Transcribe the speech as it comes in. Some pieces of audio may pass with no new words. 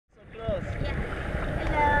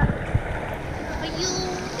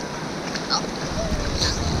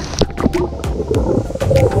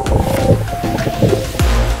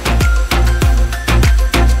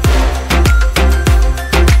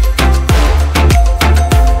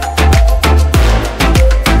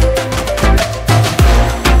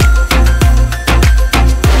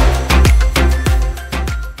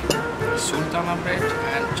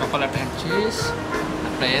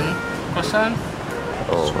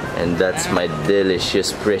And that's my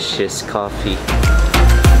delicious, precious coffee.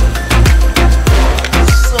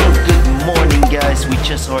 So good morning guys, we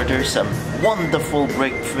just ordered some wonderful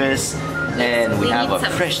breakfast and we have a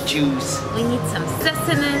fresh juice. We need some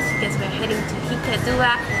sustenance because we're heading to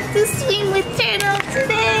Hikkaduwa to swim with turtles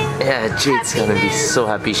today. Yeah, Jade's gonna be so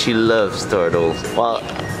happy. She loves turtles. Well,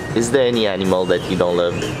 is there any animal that you don't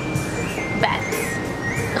love? Bats.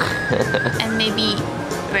 And maybe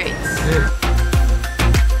birds.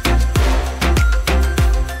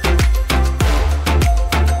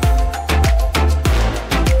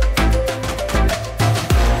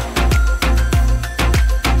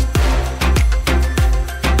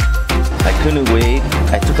 Couldn't wait.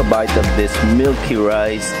 I took a bite of this milky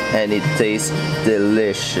rice and it tastes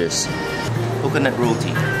delicious. Coconut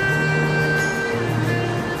roti.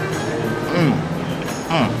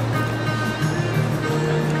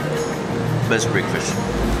 Best breakfast.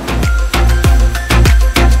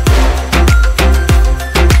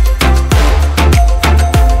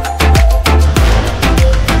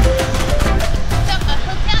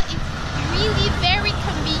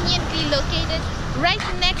 Right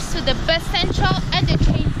next to the bus central and the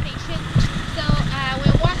train station. So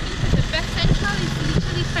we're walking to the bus central. It's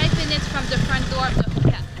literally 5 minutes from the front door of the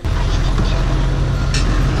hotel.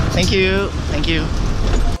 Thank you. Thank you.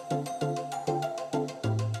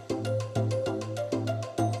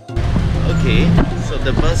 Okay, so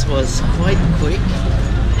the bus was quite quick.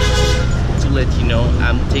 To let you know,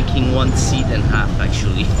 I'm taking 1 seat and half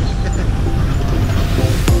actually.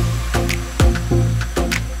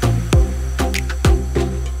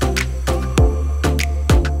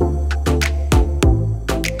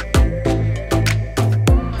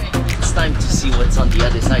 What's on the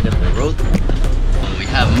other side of the road. We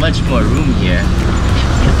have much more room here.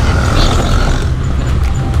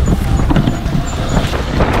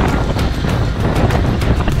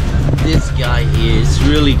 This guy is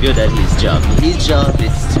really good at his job. His job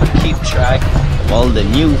is to keep track of all the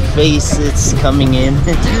new faces coming in. I'm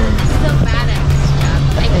so bad at his job.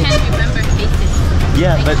 I can't remember faces.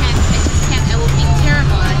 Yeah, but I will be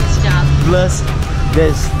terrible at his job. Plus,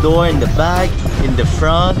 there's door in the back, in the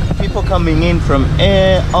front, people coming in from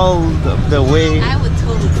all the way. I would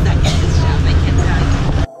totally suck at this job, I can tell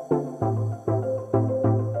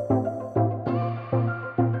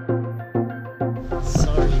you.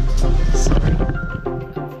 Sorry.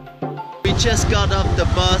 We just got off the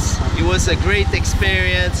bus. It was a great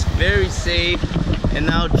experience, very safe. And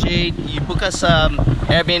now Jade, you book us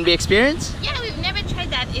Airbnb experience? Yeah, we've never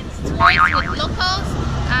tried that. It's tours with locals.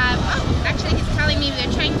 Oh, actually he's telling me we're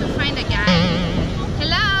trying to find a guy.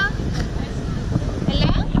 Hello?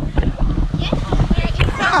 Hello? Yes,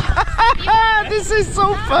 this is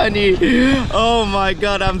so funny. Oh my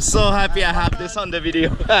god, I'm so happy I have this on the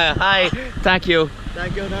video. Hi, Takyo.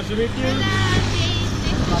 Takyo, nice to meet you. Hello, Jade.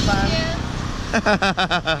 Nice to meet you.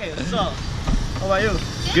 Okay, so, how are you?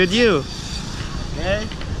 Good, you? Okay,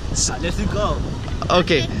 let's go.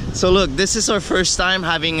 Okay, so look, this is our first time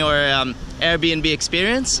having our Airbnb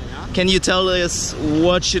experience. Yeah. Can you tell us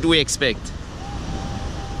what should we expect?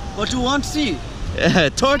 What you want to see?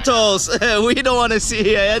 Turtles! We don't want to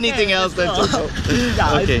see anything else than turtles.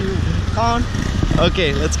 Okay. Come on.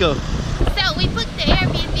 Okay, let's go. So we booked the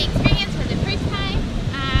Airbnb experience for the first time.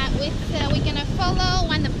 We're gonna follow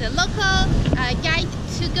one of the local guide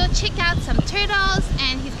to go check out some turtles,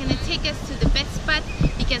 and he's gonna take us to the best spot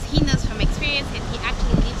because he knows from experience and he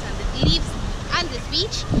actually lives on this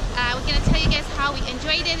beach. We're gonna tell you guys how we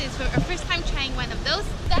enjoyed it. It's our first time trying one of those.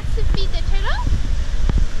 That's to feed the turtle.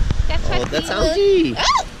 That's what that's algae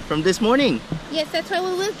oh! from this morning. Yes, that's what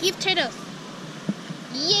we will give turtles.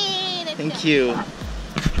 Yay! Let's Thank go. you.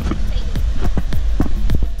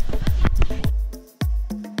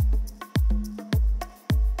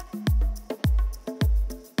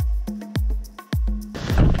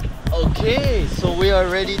 Okay, so we are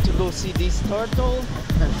ready to go see these turtles.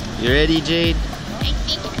 You ready, Jade? I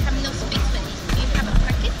think I have no space for these. Do you have a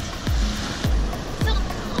pocket? So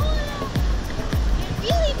cool!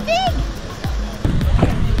 You're really big!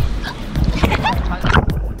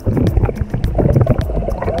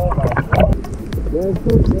 They're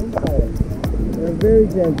so gentle. They're very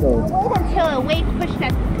gentle. Wait until a wave pushed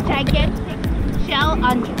that gigantic shell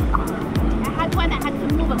on you. I had one that had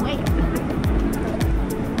to move away.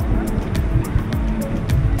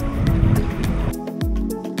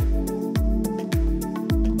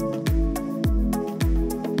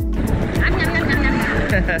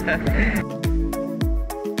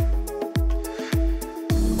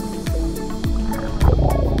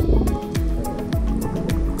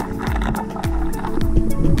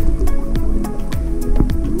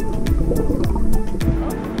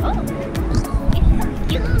 Oh,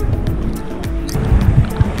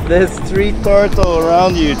 There's 3 turtles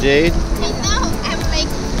around you, Jade. I know, I'm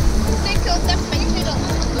like circled up my turtle.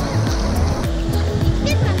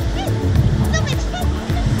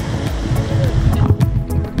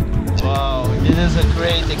 Wow, this is a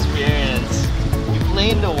great experience. You play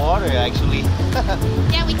in the water actually.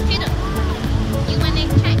 Yeah, we turtle. You wanna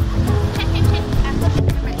try?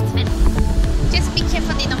 Just be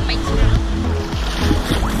careful they don't bite you.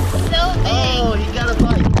 So big. Oh, he got a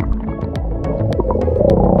bite.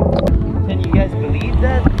 Can you guys believe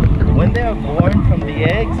that? When they are born from the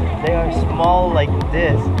eggs, they are small like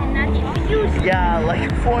this. And not huge. Yeah,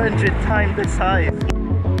 like 400 times the size.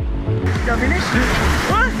 You finished?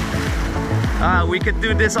 What? We could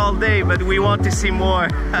do this all day, but we want to see more.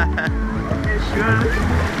 Okay, sure.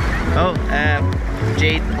 Oh,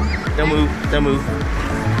 Jade, don't move, don't move.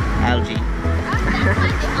 Algae.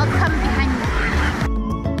 I'll come behind you.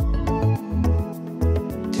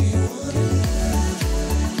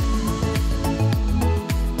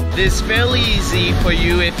 It's fairly easy for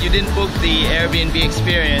you if you didn't book the Airbnb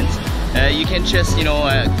experience. You can just,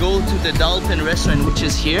 go to the Dalton restaurant, which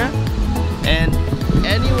is here, and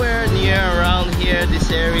anywhere near around here,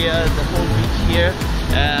 this area, the whole beach here,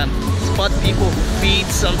 spot people who feed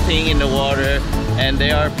something in the water, and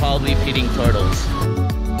they are probably feeding turtles.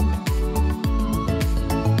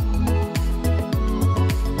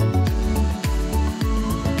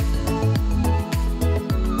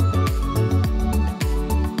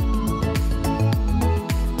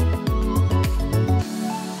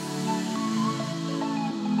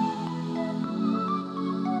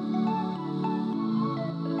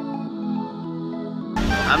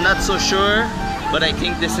 I'm not so sure, but I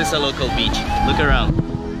think this is a local beach. Look around.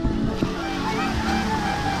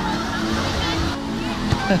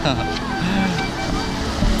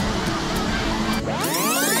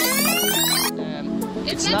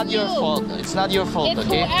 It's not your fault. It's not your fault, It's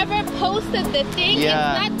okay? whoever posted the thing.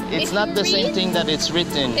 Yeah, it's not the same read, thing that it's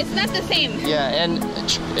written. It's not the same. Yeah, and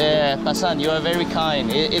Pasan, you are very kind.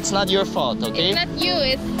 It's not your fault, okay? It's not you.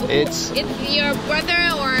 It's your brother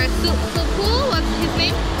or Suku. What's his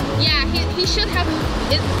name? Yeah, he should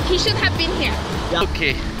have been here.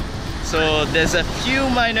 okay. So there's a few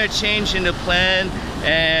minor change in the plan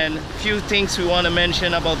and few things we want to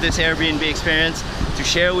mention about this Airbnb experience to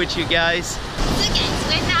share with you guys. So guys,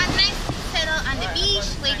 we're now nice settle on the beach,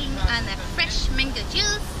 waiting on a fresh mango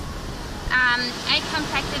juice. I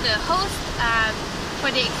contacted the host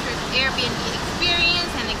for the Airbnb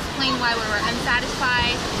experience and explained why we were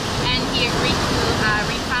unsatisfied, and he agreed to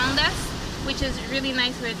refund us, which is really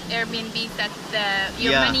nice with Airbnb that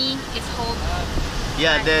your money is held.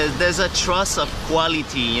 Yeah, there's a trust of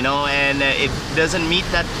quality, and it doesn't meet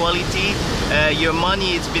that quality. Your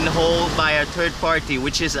money is been held by a third party,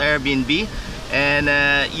 which is Airbnb, and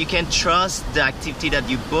you can trust the activity that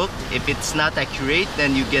you booked. If it's not accurate,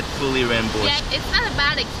 then you get fully reimbursed. Yeah, it's not a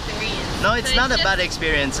bad experience. No, it's not a bad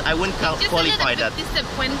experience. I wouldn't qualify that. It's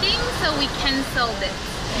disappointing, so we canceled it.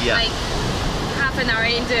 Yeah. Like half an hour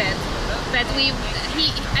into it. But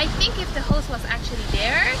I think if the host was actually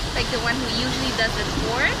there, like the one who usually does the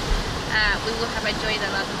tour, we would have enjoyed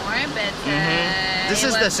a lot more. But this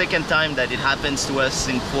is the second time that it happens to us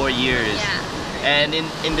in 4 years. Yeah. And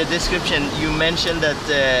in the description, you mentioned that.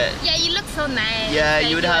 Yeah, you look so nice. Yeah, like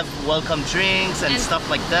you would have welcome drinks and stuff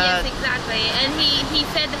like that. Yes, exactly. And he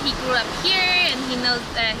said that he grew up here and he knows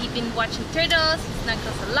he's been watching turtles. He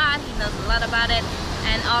snorkels a lot. He knows a lot about it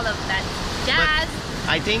and all of that jazz. But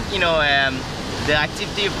I think the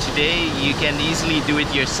activity of today, you can easily do it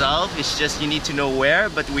yourself. It's just you need to know where,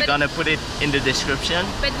 but we're gonna put it in the description.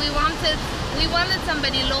 But we wanted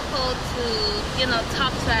somebody local to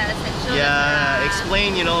talk to us and show us. Yeah,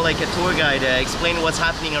 explain, like a tour guide, explain what's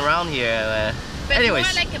happening around here. But anyways,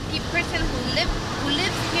 more like a person who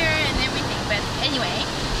lives here and everything. But anyway.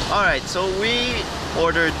 All right, so we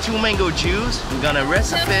ordered 2 mango juice. We're gonna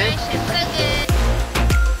rest a bit. Fresh and so good.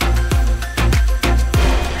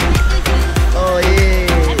 Oh yeah.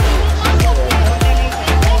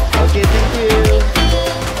 Okay, thank you.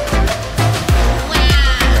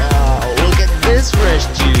 Wow, look at this fresh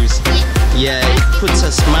juice. Yeah, it puts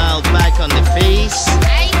a smile back on the face.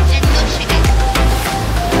 Ice and no sugar.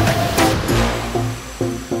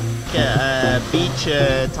 Yeah, beach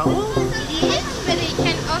towel. Yes, but it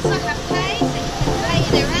can also have ties and you can tie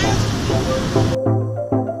it around.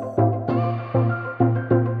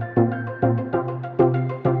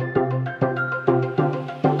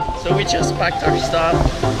 So we just packed our stuff.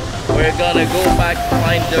 We're gonna go back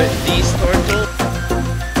find these turtles.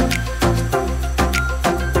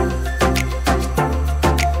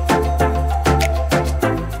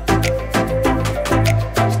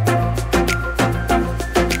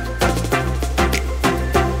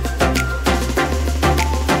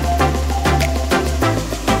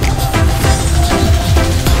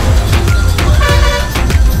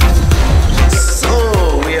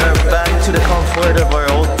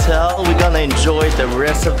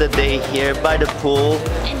 rest of the day here by the pool.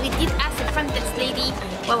 And we did ask the front desk lady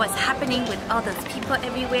what was happening with all those people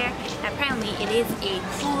everywhere. Apparently it is a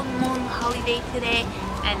full moon holiday today,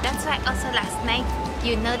 and that's why also last night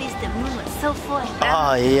you noticed the moon was so full and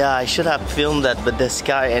Oh yeah, I should have filmed that, but the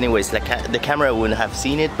sky, anyways, the camera wouldn't have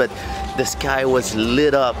seen it, but the sky was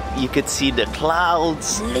lit up. You could see the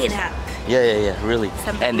clouds. lit up. Yeah, really.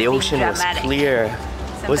 Somebody's and the ocean being was dramatic. clear.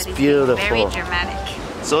 It was Somebody's beautiful. being very dramatic.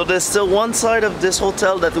 So there's still one side of this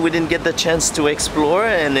hotel that we didn't get the chance to explore,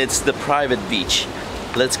 and it's the private beach.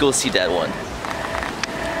 Let's go see that one.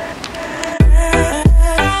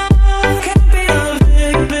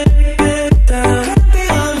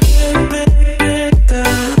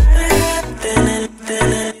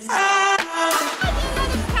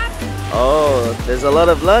 Oh, there's a lot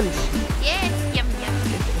of lunch. Yes, yum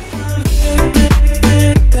yum.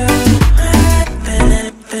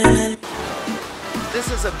 This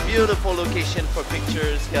is a beautiful location for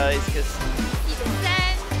pictures, guys, because See the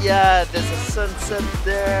sun. yeah, there's a sunset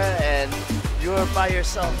there and you're by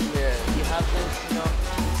yourself here. You have this, you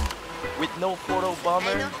know, with no photo bomber.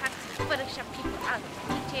 I know how to Photoshop people out.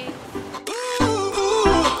 DJ.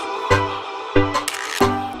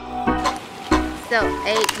 So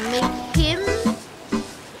I make him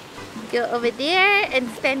go over there and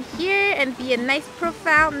stand here and be a nice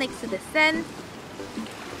profile next to the sun.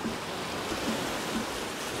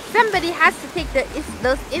 Somebody has to take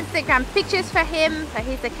those Instagram pictures for him, for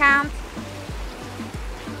his account.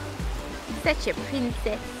 Such a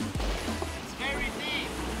princess. It's very deep.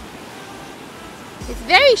 It's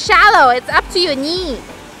very shallow. It's up to your knee.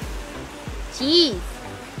 Jeez.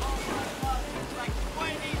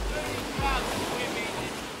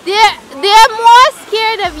 They're more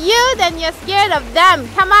scared of you than you're scared of them.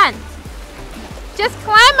 Come on. Just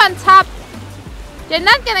climb on top. They're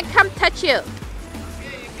not gonna come touch you.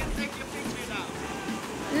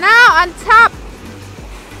 Now on top.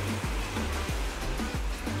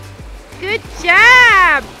 Good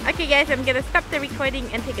job. Okay guys, I'm gonna stop the recording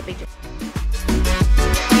and take a picture.